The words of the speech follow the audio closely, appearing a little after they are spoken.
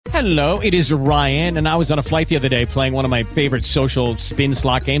Hello, it is Ryan, and I was on a flight the other day playing one of my favorite social spin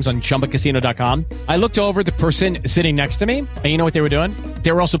slot games on ChumbaCasino.com. I looked over at the person sitting next to me, and you know what they were doing?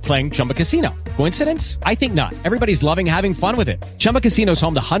 They were also playing Chumba Casino. Coincidence? I think not. Everybody's loving having fun with it. Chumba Casino is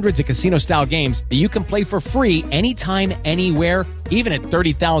home to hundreds of casino-style games that you can play for free anytime, anywhere, even at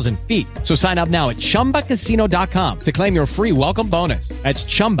 30,000 feet. So sign up now at ChumbaCasino.com to claim your free welcome bonus. That's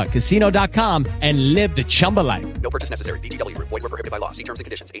ChumbaCasino.com and live the Chumba life. No purchase necessary. VGW. Void were prohibited by law. See terms and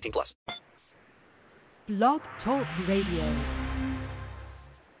conditions. 18+. Blog Talk Radio.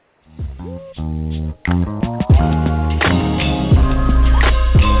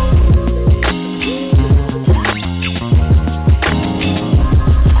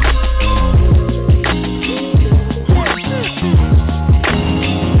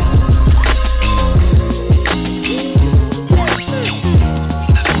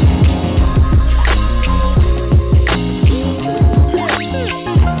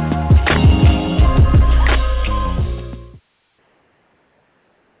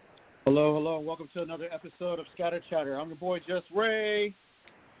 Hello, and welcome to another episode of Scatter Chatter. I'm your boy, Jussray.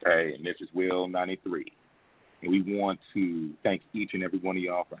 Hey, and this is Will93. And we want to thank each and every one of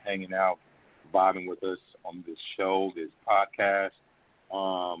y'all for hanging out, vibing with us on this show, this podcast.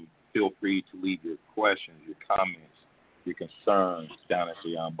 Feel free to leave your questions, your comments, your concerns down at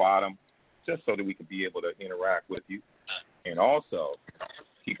the bottom, just so that we can be able to interact with you. And also,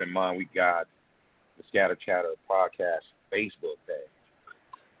 keep in mind we got the Scatter Chatter podcast Facebook page.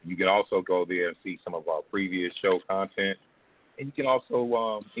 You can also go there and see some of our previous show content, and you can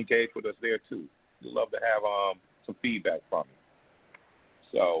also engage with us there too. We'd love to have some feedback from you.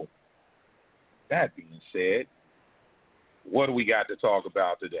 So, that being said, what do we got to talk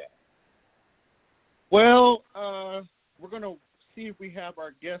about today? Well, we're going to see if we have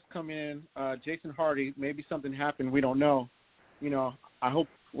our guest come in, Jason Hardy. Maybe something happened. We don't know. You know, I hope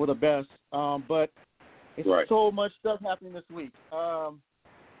we're the best. But it's right. So much stuff happening this week.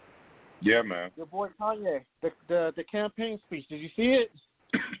 Yeah, man. Your boy Kanye, the campaign speech. Did you see it?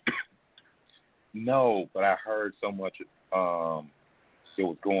 No, but I heard so much that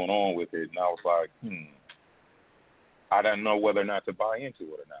was going on with it, and I was like, I don't know whether or not to buy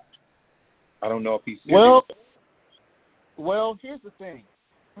into it or not. I don't know if he's serious. Well, here's the thing.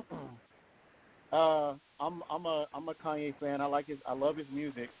 I'm a Kanye fan. I love his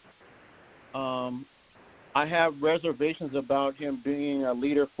music. I have reservations about him being a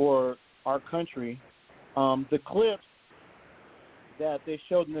leader for our country. The clips that they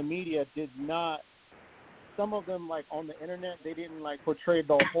showed in the media did not, some of them, like, on the internet, they didn't, like, portray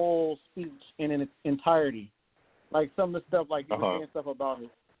the whole speech in its entirety. Like, some of the stuff, like, he was saying stuff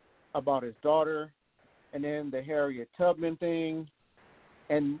about his daughter, and then the Harriet Tubman thing,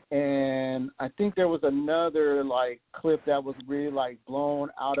 and I think there was another, like, clip that was really, like, blown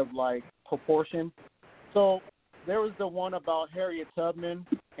out of, like, proportion. So there was the one about Harriet Tubman,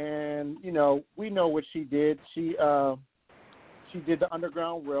 and, you know, we know what she did. She did the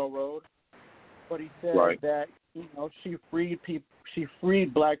Underground Railroad, but he said that, you know, she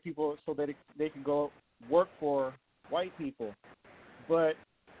freed black people so that they could go work for white people. But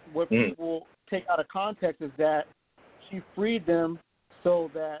what people take out of context is that she freed them so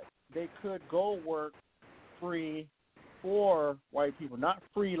that they could go work free for white people. Not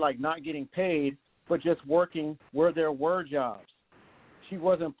free like not getting paid, but just working where there were jobs. She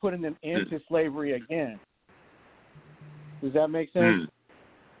wasn't putting them into slavery again. Does that make sense?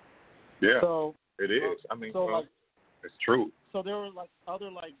 Yeah, so, it is. I mean, so, like, it's true. So there were, like, other,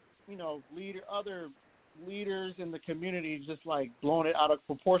 like, you know, other leaders in the community just, like, blowing it out of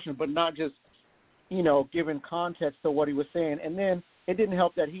proportion, but not just, you know, giving context to what he was saying. And then it didn't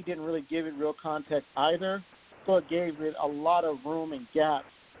help that he didn't really give it real context either, so it gave it a lot of room and gaps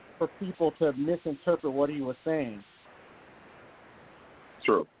for people to misinterpret what he was saying.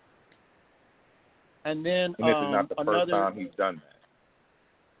 True. And then this is not the first time he's done that.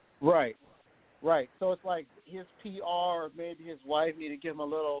 Right. So it's like his PR, maybe his wife need to give him a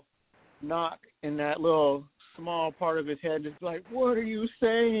little knock in that little small part of his head. It's like, what are you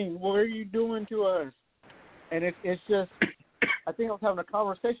saying? What are you doing to us? And it's just, I think I was having a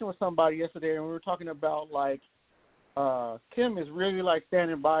conversation with somebody yesterday, and we were talking about, like, Kim is really, like,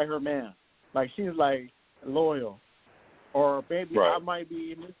 standing by her man. Like, she's, like, loyal. Or maybe I might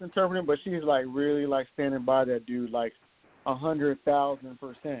be misinterpreting, but she's, like, really, like, standing by that dude, like,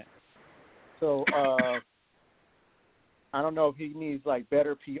 100,000%. So I don't know if he needs, like,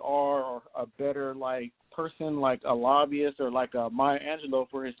 better PR or a better, like, person, like a lobbyist or like a Maya Angelou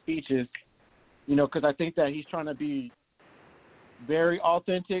for his speeches, you know, because I think that he's trying to be very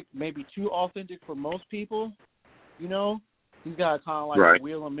authentic, maybe too authentic for most people, you know. He's got to kind of like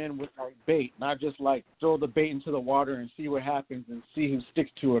wheel them in with like bait, not just like throw the bait into the water and see what happens and see who sticks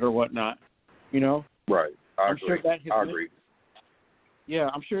to it or whatnot. You know? Right. I agree. I agree. Yeah,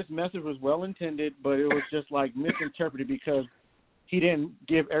 I'm sure his message was well intended, but it was just like misinterpreted because he didn't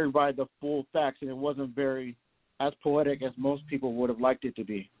give everybody the full facts, and it wasn't very as poetic as most people would have liked it to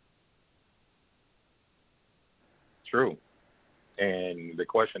be. True. And the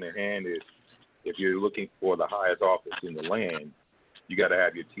question at hand is, if you're looking for the highest office in the land, you got to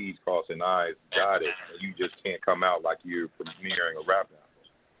have your T's crossed and I's dotted, and you just can't come out like you're premiering a rap album.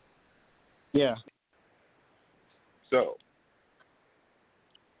 Yeah. So,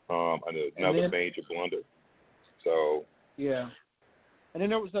 another major blunder. So. Yeah. And then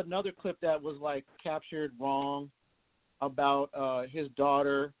there was another clip that was like captured wrong about his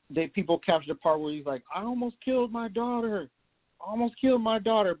daughter. People captured the part where he's like, I almost killed my daughter.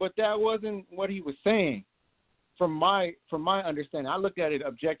 But that wasn't what he was saying. From my understanding, I looked at it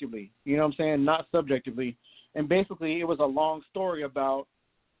objectively, you know what I'm saying, not subjectively. And basically it was a long story about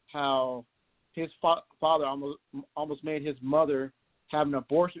how his father almost made his mother have an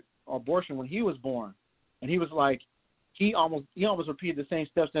abortion when he was born. And he was like, he almost repeated the same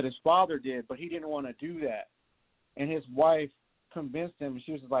steps that his father did, but he didn't want to do that. And his wife convinced him, and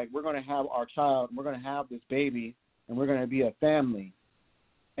she was like, we're going to have our child, and we're going to have this baby, and we're going to be a family.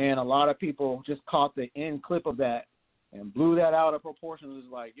 And a lot of people just caught the end clip of that and blew that out of proportion. It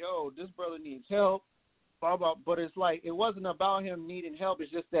was like, yo, this brother needs help, blah, blah. But it's like, it wasn't about him needing help.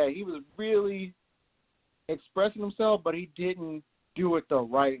 It's just that he was really expressing himself, but he didn't do it the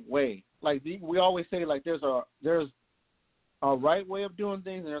right way. Like we always say, like there's a right way of doing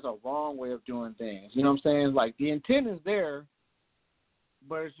things and there's a wrong way of doing things. You know what I'm saying? Like the intent is there,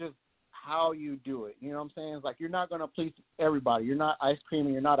 but it's just how you do it. You know what I'm saying? It's like you're not going to please everybody. You're not ice cream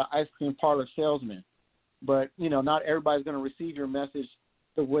and you're not an ice cream parlor salesman. But, you know, not everybody's going to receive your message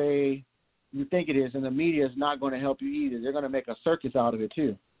the way you think it is, and the media is not going to help you either. They're going to make a circus out of it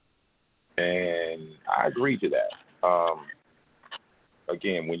too. And I agree to that.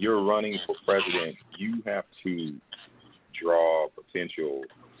 Again, when you're running for president, you have to draw potential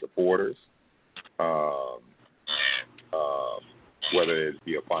supporters, whether it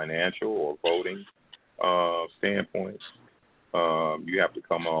be a financial or voting standpoint. You have to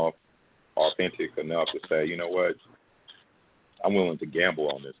come off authentic enough to say, you know what, I'm willing to gamble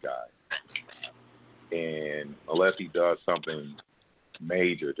on this guy. And unless he does something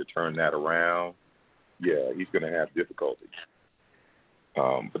major to turn that around, yeah, he's going to have difficulty.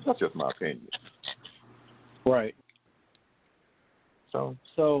 But that's just my opinion. Right. So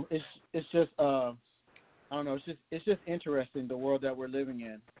it's just I don't know, it's just interesting, the world that we're living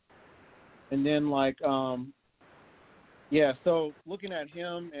in. And then so looking at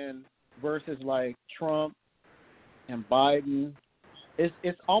him and versus like Trump and Biden,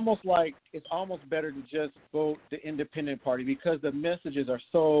 it's almost better to just vote the independent party because the messages are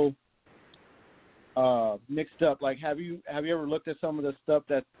so mixed up. Like have you ever looked at some of the stuff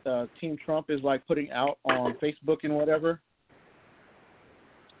that Team Trump is like putting out on Facebook and whatever?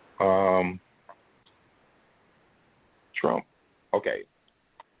 Trump. Okay.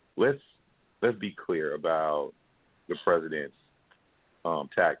 Let's be clear about the president's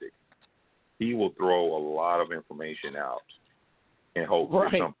tactic. He will throw a lot of information out and hope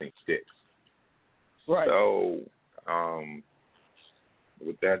that something sticks. Right. So,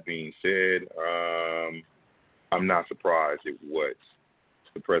 with that being said, I'm not surprised at what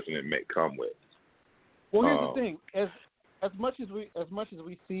the president may come with. Well, here's the thing: as much as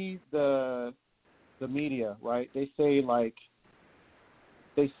we see the media, right? They say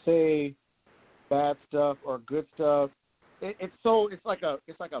bad stuff or good stuff. It's like a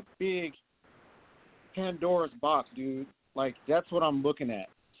big Pandora's box, dude. Like that's what I'm looking at.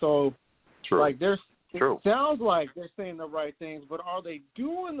 So, True. Like it sounds like they're saying the right things, but are they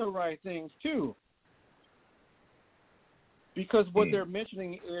doing the right things too? Because what they're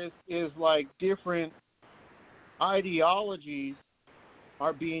mentioning is like different ideologies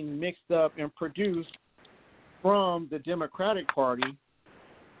are being mixed up and produced from the Democratic Party,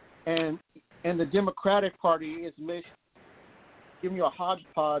 and the Democratic Party is giving you a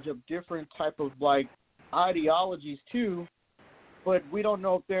hodgepodge of different type of like ideologies too, but we don't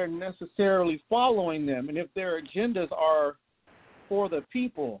know if they're necessarily following them and if their agendas are for the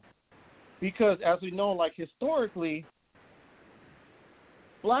people. Because as we know, like historically,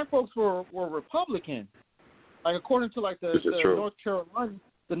 black folks were Republican. Like according to like the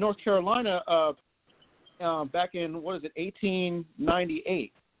North Carolina back in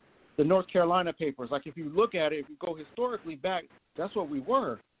 1898, the North Carolina papers. Like if you look at it, if you go historically back, that's what we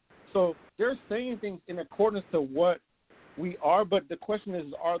were. So they're saying things in accordance to what We are, but the question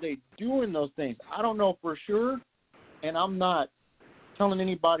is, are they doing those things? I don't know for sure, and I'm not telling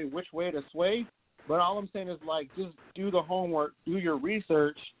anybody which way to sway, but all I'm saying is, like, just do the homework, do your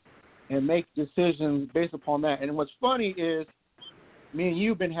research, and make decisions based upon that. And what's funny is me and you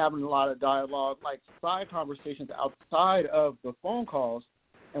have been having a lot of dialogue, like side conversations outside of the phone calls,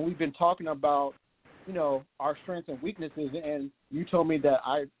 and we've been talking about, you know, our strengths and weaknesses, and you told me that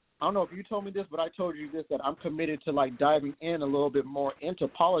I don't know if you told me this, but I told you this, that I'm committed to, like, diving in a little bit more into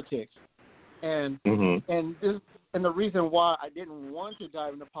politics. And and the reason why I didn't want to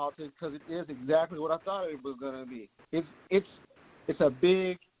dive into politics, because it is exactly what I thought it was going to be. It's a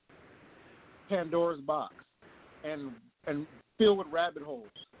big Pandora's box and filled with rabbit holes.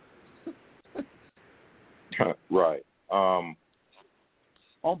 Right. On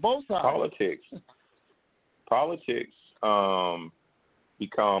both sides. Politics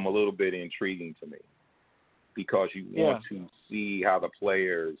become a little bit intriguing to me because you want to see how the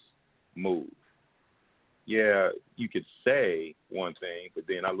players move. Yeah, you could say one thing, but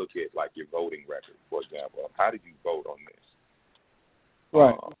then I look at, like, your voting record, for example. How did you vote on this?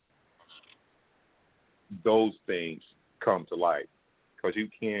 Right. Those things come to light because you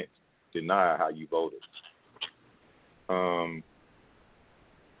can't deny how you voted.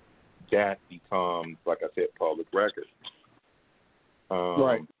 That becomes, like I said, public record.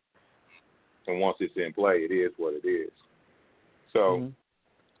 Right. And once it's in play, it is what it is. So,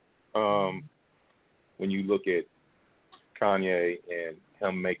 when you look at Kanye and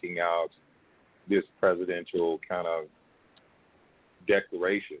him making out this presidential kind of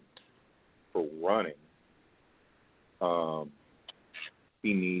declaration for running,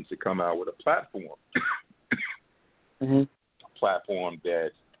 he needs to come out with a platform. A platform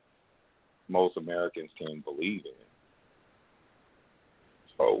that most Americans can believe in.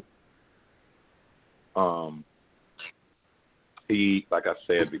 So, he, like I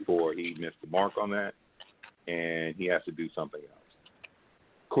said before, he missed the mark on that, and he has to do something else.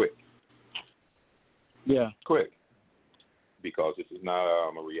 Quick. Yeah. Quick. Because this is not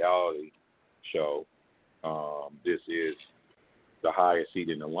a reality show. This is the highest seat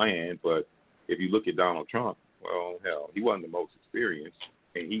in the land, but if you look at Donald Trump, well, hell, he wasn't the most experienced,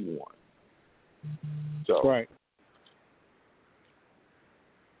 and he won. So, right.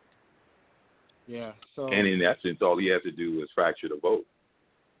 Yeah. So, and in essence, all he has to do is fracture the vote.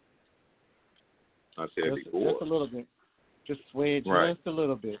 I said before. Just a little bit. Just sway it right. Just a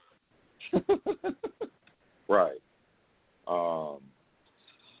little bit. Right.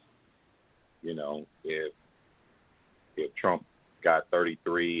 You know, if Trump got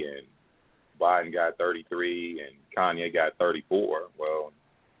 33 and Biden got 33 and Kanye got 34, well,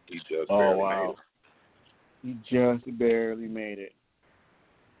 he just barely made it. He just barely made it.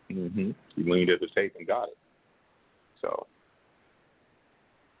 He leaned at the tape and got it. So,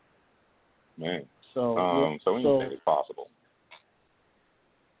 man. So anything is possible.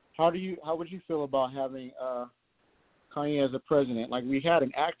 How would you feel about having Kanye as a president? Like, we had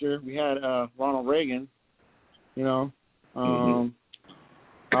an actor, we had Ronald Reagan. You know, how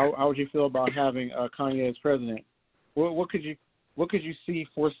would you feel about having Kanye as president? What could you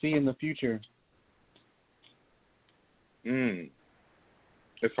foresee in the future?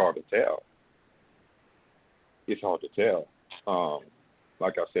 It's hard to tell.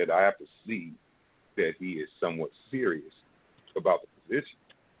 Like I said, I have to see that he is somewhat serious about the position.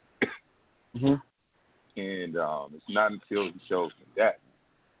 And it's not until he shows me that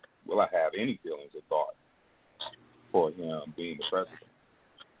will I have any feelings or thought for him being the president.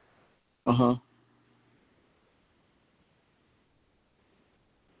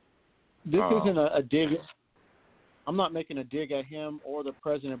 This isn't a dig. I'm not making a dig at him or the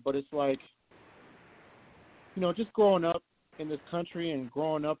president, but it's like, you know, just growing up in this country and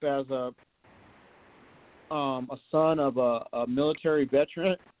growing up as a son of a military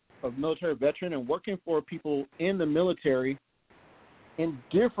veteran, and working for people in the military in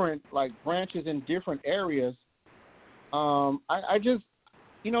different, like, branches in different areas. I just,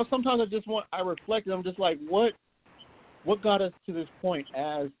 you know, sometimes I reflect and I'm just like, what got us to this point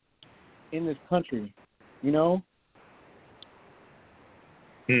as in this country, you know?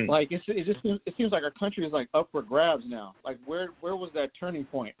 Like, it seems like our country is, like, up for grabs now. Like, where was that turning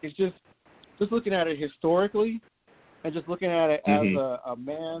point? It's just looking at it historically and just looking at it as a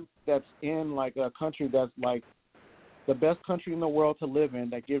man that's in, like, a country that's, like, the best country in the world to live in,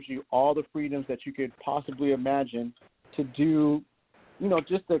 that gives you all the freedoms that you could possibly imagine to do, you know,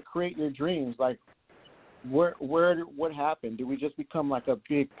 just to create your dreams. Like, what happened? Did we just become, like, a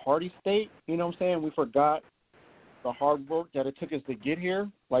big party state? You know what I'm saying? We forgot the hard work that it took us to get here.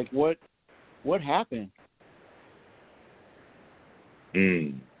 Like, what happened?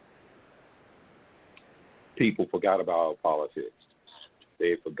 People forgot about politics.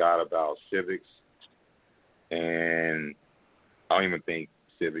 They forgot about civics, and I don't even think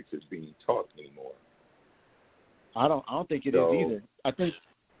civics is being taught anymore. I don't think it is either. I think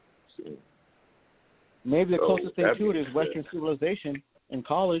maybe the closest thing to it is Western civilization in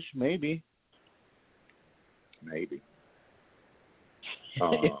college, maybe. Maybe.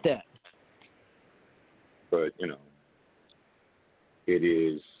 If that. But, it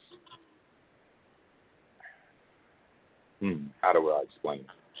is, how do I explain it?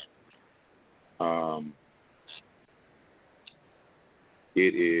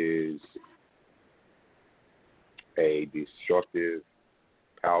 It is a destructive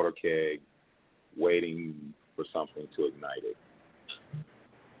powder keg waiting for something to ignite it.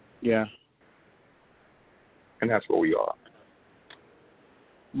 Yeah. And that's where we are.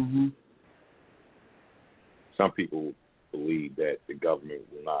 Mm-hmm. Some people believe that the government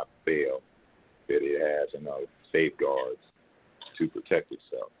will not fail, that it has enough safeguards to protect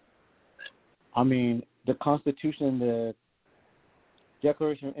itself. I mean, the Constitution and the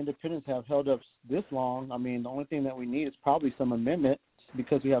Declaration of Independence have held up this long. I mean, the only thing that we need is probably some amendment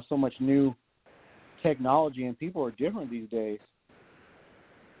because we have so much new technology and people are different these days.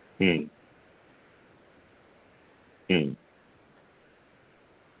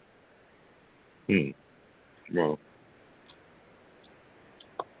 Well,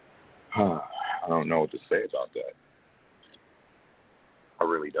 I don't know what to say about that. I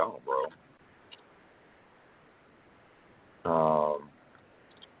really don't, bro.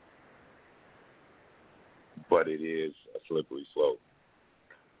 But it is a slippery slope.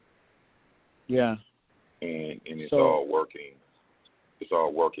 Yeah. And it's all working. It's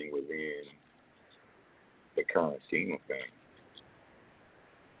all working within the current scheme of things.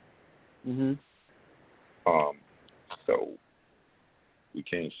 Mhm. So we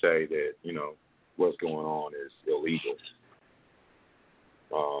can't say that, what's going on is illegal.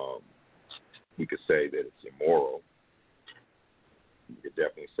 We could say that it's immoral. We could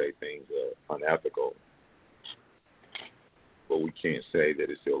definitely say things are unethical. But we can't say that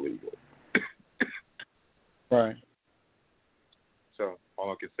it's illegal. Right. So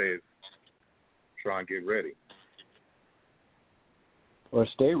all I can say is try and get ready. Or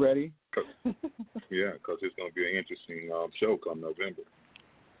stay ready. Because it's going to be an interesting show come November.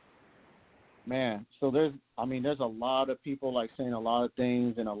 Man, so there's a lot of people saying a lot of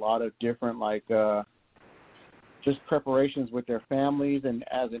things and a lot of different just preparations with their families and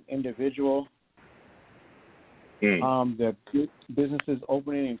as an individual. The businesses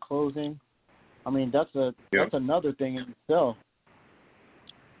opening and closing. I mean, that's another thing in itself.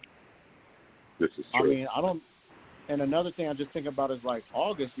 This is true. And another thing I just think about is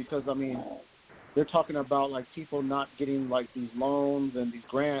August because they're talking about people not getting these loans and these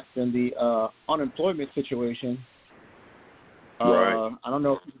grants and the unemployment situation. Right. I don't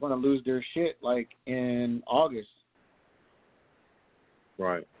know if people want to lose their shit in August.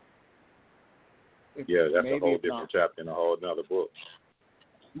 Right. That's a whole different chapter in a whole another book.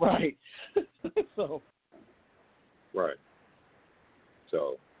 Right. Right.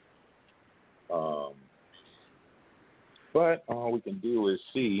 So, but all we can do is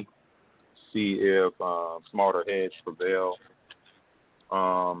see if smarter heads prevail,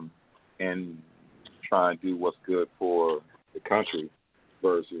 and try and do what's good for the country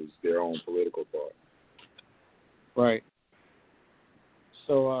versus their own political thought. Right.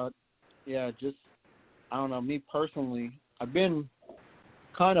 So, I don't know, me personally, I've been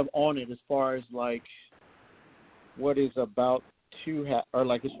kind of on it as far as what is about to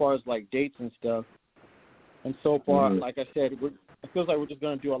as far as dates and stuff. And so far, like I said, it feels like we're just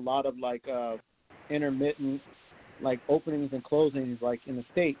going to do a lot of intermittent openings and closings in the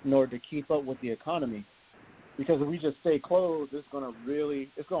state in order to keep up with the economy. Because if we just stay closed, it's going to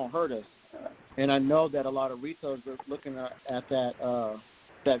hurt us. And I know that a lot of retailers are looking at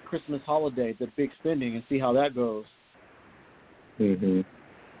that Christmas holiday, the big spending, and see how that goes.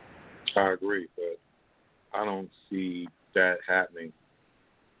 I agree, but I don't see that happening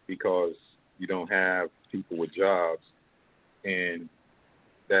because you don't have people with jobs, and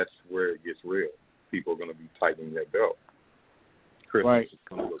that's where it gets real. People are going to be tightening their belt. Christmas is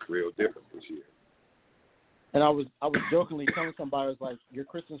going to look real different this year. And I was jokingly telling somebody, I was like, your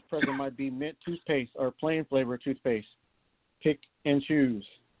Christmas present might be mint toothpaste or plain flavor toothpaste. Pick and choose.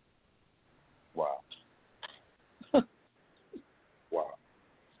 Wow. Wow.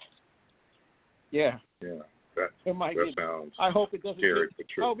 Yeah. Yeah. That sounds I hope it doesn't scary, get, but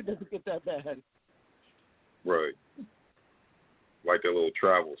true. I hope it doesn't get that bad. Right. Like a little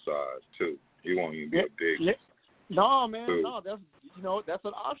travel size too. You won't even be a big. No, man, Food. no. That's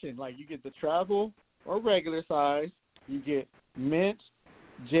an option. Like you get the travel or regular size. You get mint,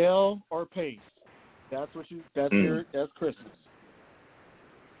 gel, or paste. That's what you. That's Christmas.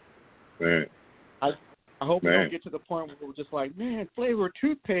 Man. I hope we don't get to the point where we're just like, man, flavor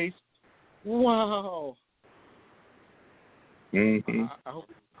toothpaste. Wow. Mm-hmm.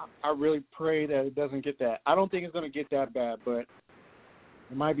 I really pray that it doesn't get that. I don't think it's going to get that bad, but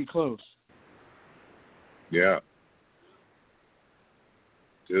it might be close. Yeah.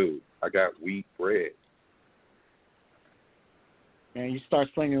 Dude, I got wheat bread. And you start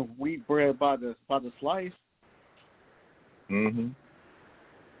slinging wheat bread by the slice. Mm-hmm.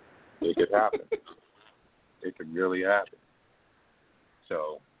 It could happen. It could really happen.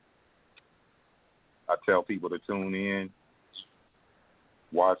 So I tell people to tune in,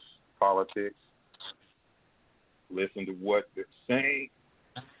 watch politics, listen to what they're saying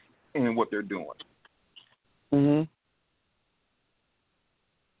and what they're doing. Mhm.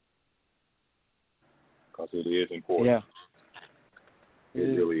 Because it is important. Yeah.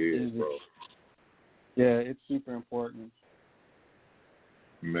 It really is, bro. Yeah, it's super important.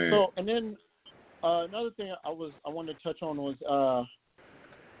 Man. So, and then another thing I wanted to touch on was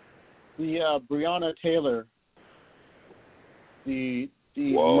the Breonna Taylor, the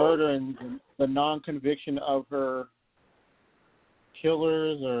murder and the non-conviction of her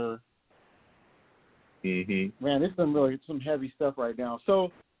killers, or man, it's some heavy stuff right now.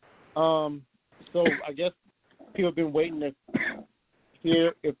 So I guess people have been waiting to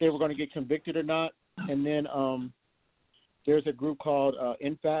hear if they were going to get convicted or not, and then there's a group called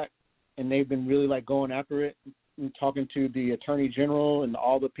InFact, and they've been really like going after it and talking to the Attorney General and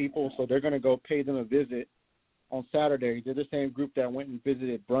all the people. So they're going to go pay them a visit on Saturday. They're the same group that went and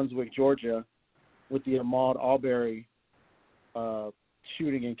visited Brunswick, Georgia, with the Ahmaud Arbery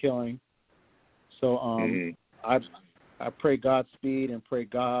shooting and killing. So I pray Godspeed and pray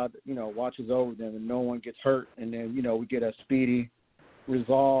God, watches over them and no one gets hurt, and then we get a speedy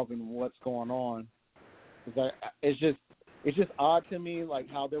resolve in what's going on. Because it's just odd to me, like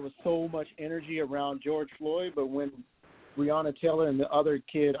how there was so much energy around George Floyd, but when Breonna Taylor and the other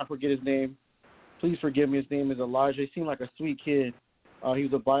kid, I forget his name, please forgive me, his name is Elijah. He seemed like a sweet kid. He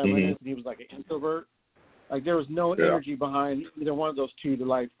was a violinist and he was like an introvert. Like there was no energy behind either one of those two to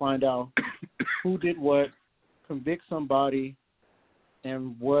like find out who did what, convict somebody,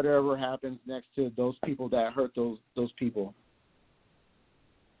 and whatever happens next to those people that hurt those people.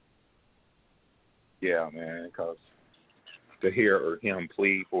 Yeah, man, because to hear him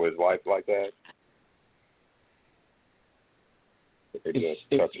plead for his life like that, it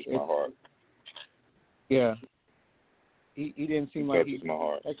just touches my heart. Yeah. He didn't seem like touches my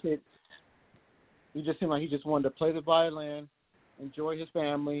heart. That kid, he just seemed like he just wanted to play the violin, enjoy his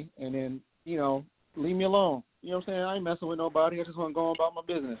family, and then, leave me alone. You know what I'm saying? I ain't messing with nobody. I just want to go on about my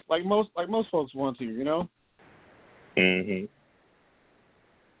business. Like most folks want to, Mhm.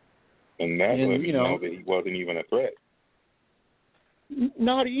 And that let me know that he wasn't even a threat.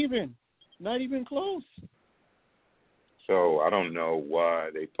 Not even close. So I don't know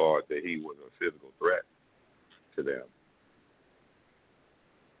why they thought that he was a physical threat to them.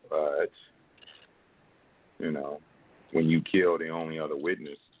 But, when you kill the only other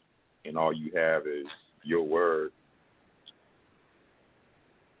witness and all you have is your word,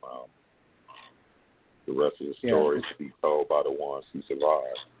 well, the rest of the story is to be told by the ones who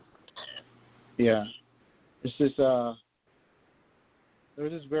survived. Yeah. It's just, it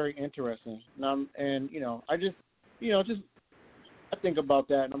was just very interesting. I think about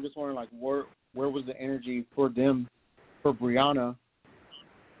that, and I'm just wondering, like, where was the energy for them, for Breonna,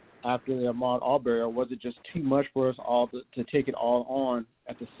 after the Ahmaud Arbery, or was it just too much for us all to take it all on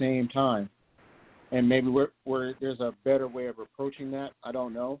at the same time? And maybe where there's a better way of approaching that, I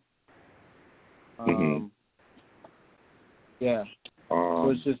don't know. Yeah. So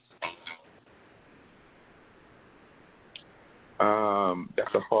it's just.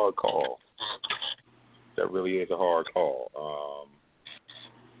 That's a hard call. That really is a hard call.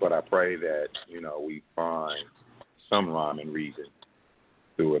 But I pray that, we find some rhyme and reason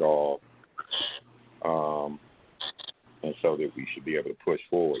through it all. And so that we should be able to push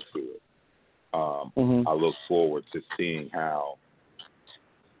forward to it. I look forward to seeing how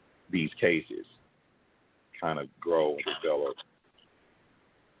these cases kind of grow and develop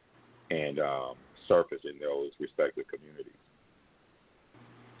and surface in those respective communities.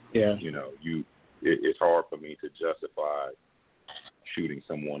 Yeah. It's hard for me to justify shooting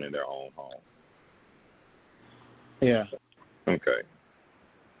someone in their own home. Yeah. Okay.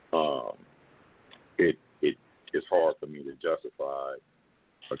 It's hard for me to justify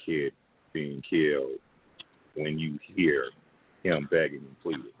a kid being killed when you hear him begging and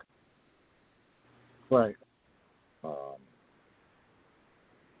pleading. Right.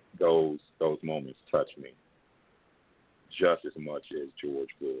 Those moments touch me just as much as George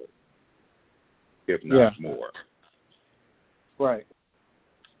Floyd, if not more. Right.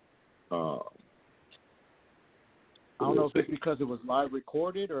 I don't know if it's because it was live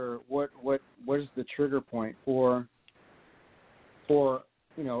recorded or what is the trigger point for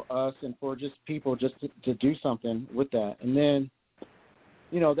us and for just people just to do something with that. And then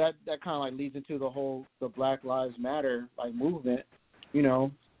that kind of like leads into the Black Lives Matter like movement,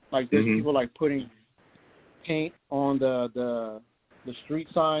 like there's people like putting paint on the street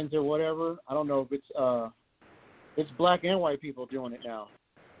signs or whatever. I don't know if it's black and white people doing it now.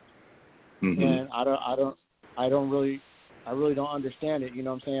 And I really don't understand it. You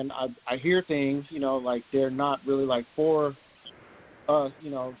know what I'm saying? I hear things, like they're not really like for us.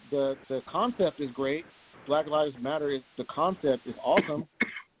 The concept is great. Black Lives Matter the concept is awesome,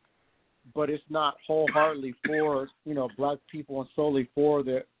 but it's not wholeheartedly for black people and solely for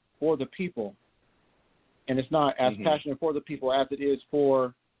the people. And it's not as passionate for the people as it is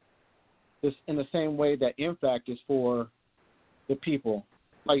for this, in the same way that INFACT is for the people.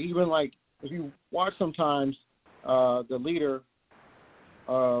 Like even like if you watch sometimes the leader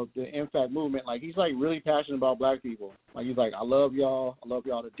of the INFACT movement, like he's like really passionate about black people. Like he's like, I love y'all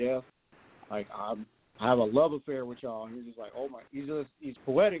to death. Like I have a love affair with y'all. And he's just like, oh my, he's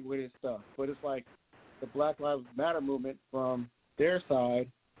poetic with his stuff. But it's like the Black Lives Matter movement from their side,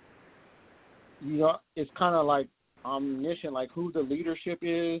 it's kind of like omniscient, like who the leadership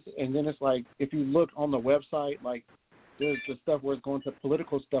is. And then it's like, if you look on the website, like there's the stuff where it's going to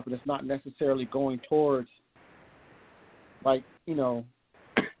political stuff and it's not necessarily going towards like,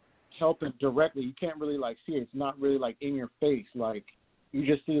 helping directly. You can't really like see it. It's not really like in your face. Like you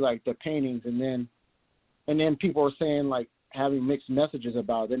just see like the paintings and then people are saying like having mixed messages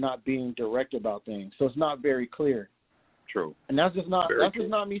about it. They're not being direct about things. So it's not very clear. True. And that's just not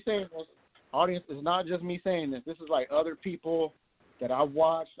me saying this. Audience, is not just me saying this. This is like other people that I've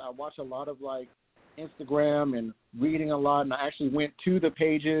watched. I watch a lot of like Instagram and reading a lot, and I actually went to the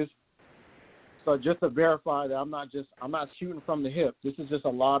pages. So just to verify that I'm not shooting from the hip. This is just a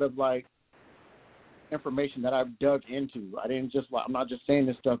lot of like information that I've dug into. I'm not just saying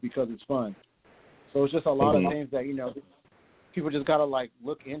this stuff because it's fun. So it's just a lot of things that, people just gotta like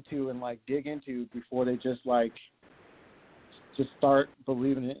look into and like dig into before they just start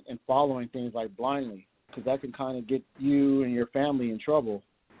believing it and following things like blindly, because that can kind of get you and your family in trouble.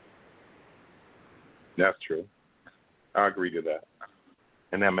 That's true. I agree to that,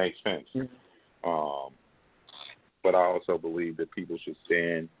 and that makes sense. But I also believe that people should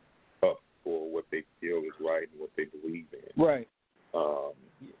stand up for what they feel is right and what they believe in. Right.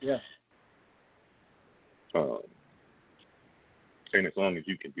 Yeah. And as long as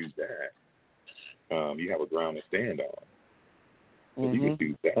you can do that, you have a ground to stand on. If you can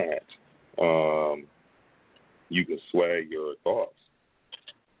do that, you can sway your thoughts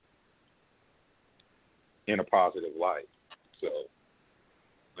in a positive light. So,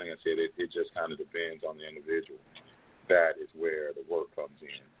 like I said, it just kind of depends on the individual. That is where the work comes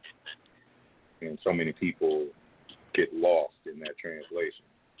in. And so many people get lost in that translation.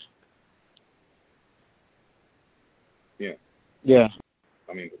 Yeah. Yeah.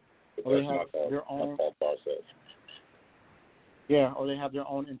 I mean, that's not thought process. Yeah, or they have their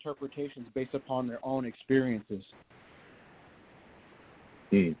own interpretations based upon their own experiences.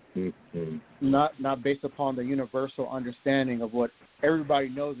 Not based upon the universal understanding of what everybody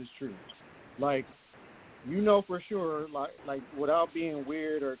knows is true. Like, for sure, like without being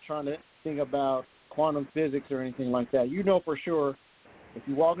weird or trying to think about quantum physics or anything like that, for sure, if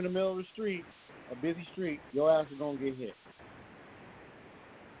you walk in the middle of the street, a busy street, your ass is going to get hit.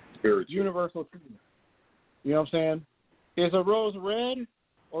 Very true. Universal truth. You know what I'm saying? Is a rose red,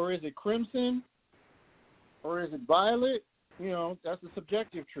 or is it crimson, or is it violet? That's the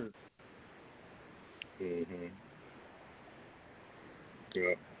subjective truth. Yeah.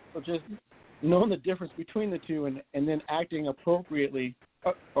 So just knowing the difference between the two and then acting appropriately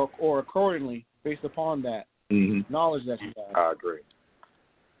or accordingly based upon that knowledge that you have. I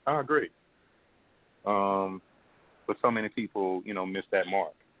agree. But so many people, miss that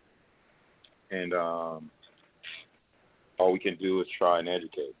mark. And all we can do is try and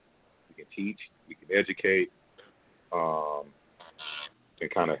educate. We can teach, we can educate, and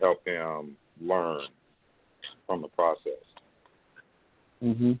kind of help them learn from the process.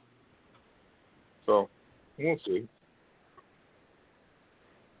 So we'll see.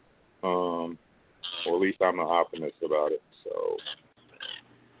 Or at least I'm an optimist about it. So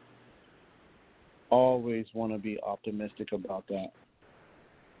always want to be optimistic about that.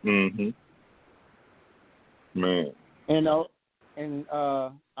 Man. And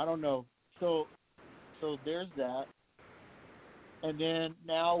I don't know. So there's that. And then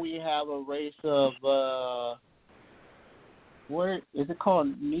now we have a race of what is it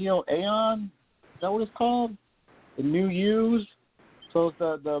called? Neo Aeon? Is that what it's called? The new U's. So it's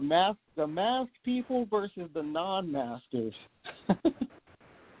the masked people versus the non-maskers.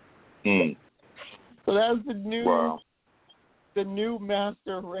 So that's the new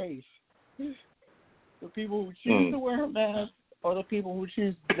master race. The people who choose to wear a mask or the people who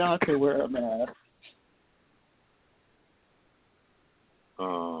choose not to wear a mask.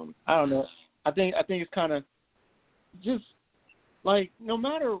 I don't know. I think it's kind of just like no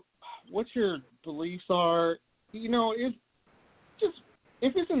matter what your beliefs are, if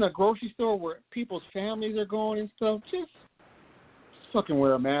it's in the grocery store where people's families are going and stuff, just fucking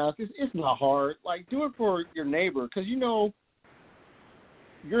wear a mask. It's not hard. Like, do it for your neighbor, because your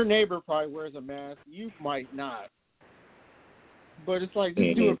neighbor probably wears a mask. You might not. But it's like,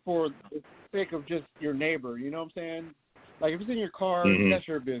 just do it for the sake of just your neighbor. You know what I'm saying? Like, if it's in your car, that's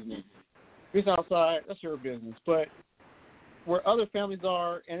your business. If it's outside, that's your business. But where other families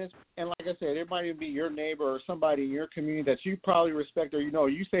are, and like I said, it might even be your neighbor or somebody in your community that you probably respect or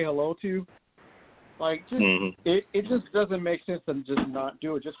you say hello to. Like, just it just doesn't make sense to just not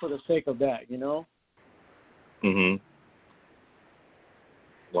do it just for the sake of that,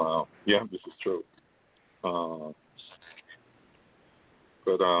 Wow. Yeah, this is true. But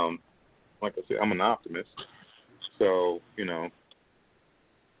like I said, I'm an optimist. So,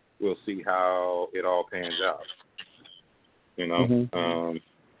 we'll see how it all pans out.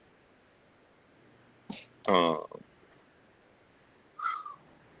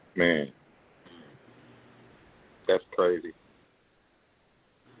 Man, that's crazy.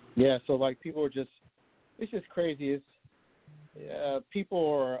 Yeah, so like people are it's just crazy. It's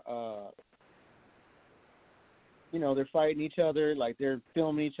people are they're fighting each other, like they're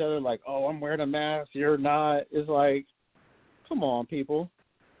filming each other, like, oh, I'm wearing a mask, you're not. It's like, come on, people.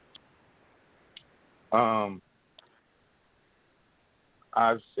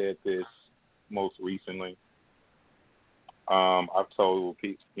 I've said this most recently. I've told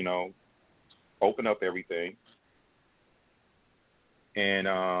people, open up everything and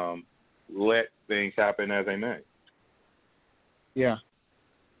let things happen as they may. Yeah.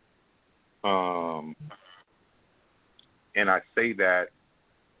 And I say that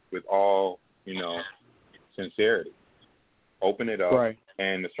with all, sincerity. Open it up, right,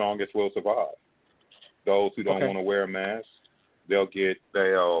 and the strongest will survive. Those who don't want to wear a mask, they'll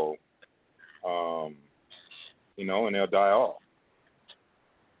and they'll die off.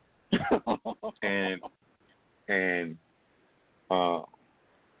 and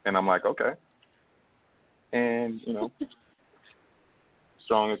I'm like, okay. And,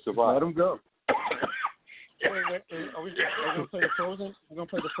 strongest survive. Let them go. Wait, are we gonna play the Frozen? We're gonna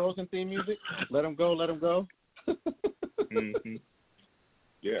play the Frozen theme music. Let them go. Let them go.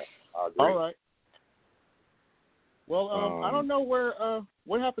 Yeah, I agree. All right. Well, I don't know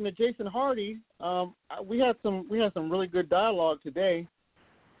what happened to Jason Hardy. We had some really good dialogue today.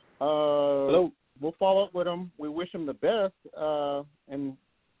 Hello. We'll follow up with him. We wish him the best. And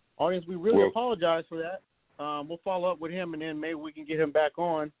audience, we really apologize for that. We'll follow up with him, and then maybe we can get him back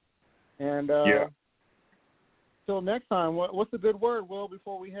on. And till next time, what's a good word, Will,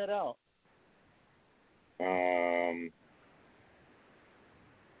 before we head out?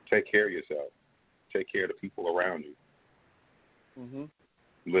 Take care of yourself. Take care of the people around you.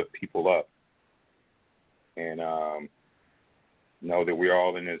 Lift people up. And know that we're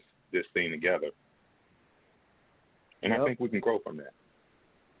all in this thing together. And I think we can grow from that.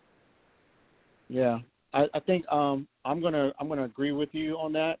 Yeah. I think I'm gonna agree with you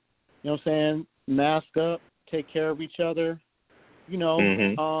on that. You know what I'm saying? Mask up, take care of each other. You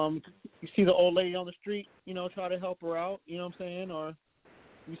see the old lady on the street, try to help her out, you know what I'm saying? Or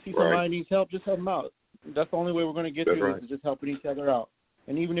you see somebody needs help, just help them out. That's the only way we're going to get through it, is just helping each other out.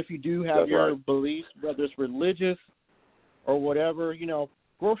 And even if you do have your beliefs, whether it's religious or whatever,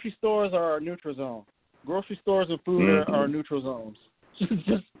 grocery stores are our neutral zone. Grocery stores and food are our neutral zones.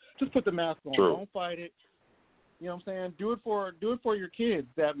 Just put the mask on. True. Don't fight it. You know what I'm saying? Do it for your kids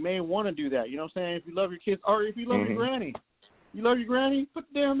that may want to do that. You know what I'm saying? If you love your kids, or if you love your granny. You love your granny? Put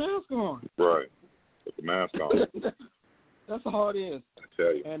the damn mask on. Right. Put the mask on. That's how it is. I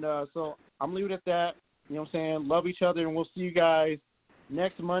tell you. And so I'm leaving it at that. You know what I'm saying? Love each other, and we'll see you guys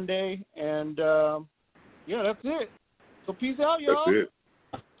next Monday. And, that's it. So peace out, y'all. That's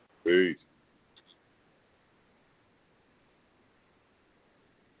it. Peace.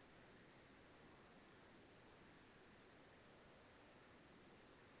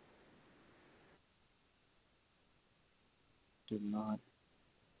 did not.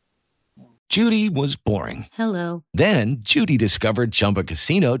 Judy was boring. Hello. Then Judy discovered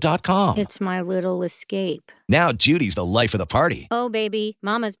ChumbaCasino.com. It's my little escape. Now Judy's the life of the party. Oh, baby,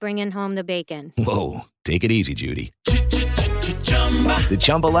 mama's bringing home the bacon. Whoa, take it easy, Judy. The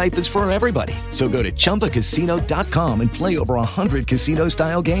Chumba life is for everybody. So go to ChumbaCasino.com and play over 100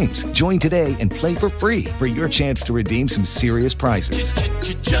 casino-style games. Join today and play for free for your chance to redeem some serious prizes.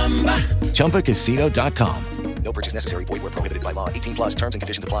 ChumbaCasino.com. No purchase necessary. Void where prohibited by law. 18 plus terms and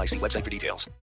conditions apply. See website for details.